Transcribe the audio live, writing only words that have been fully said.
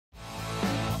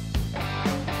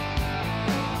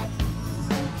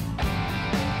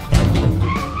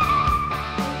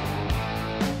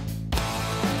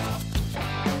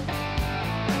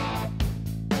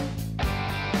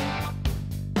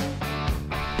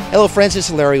Hello friends, this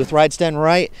is Larry with Rides Done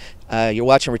Right. You're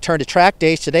watching Return to Track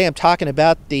Days. Today I'm talking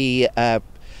about the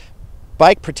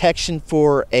bike protection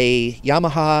for a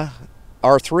Yamaha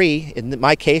R3. In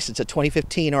my case, it's a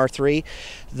 2015 R3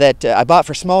 that I bought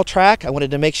for small track. I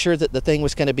wanted to make sure that the thing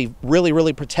was going to be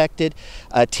really protected.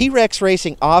 T-Rex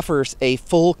Racing offers a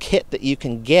full kit that you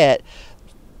can get.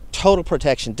 Total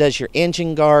protection, does your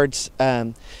engine guards,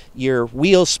 your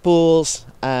wheel spools,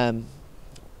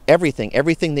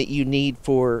 everything that you need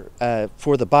for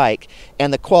the bike,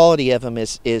 and the quality of them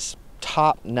is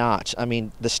top notch. I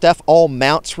mean, the stuff all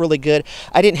mounts really good.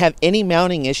 I didn't have any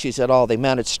mounting issues at all. They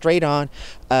mounted straight on.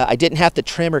 I didn't have to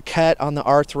trim or cut on the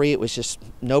R3. It was just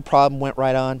no problem, went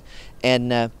right on.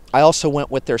 And I also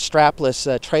went with their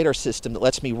strapless trailer system that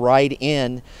lets me ride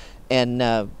in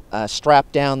and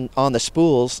strap down on the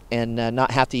spools and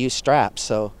not have to use straps.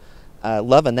 So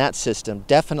loving that system.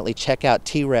 Definitely check out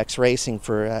T-Rex Racing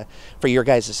for your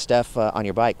guys' stuff on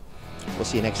your bike. We'll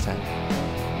see you next time.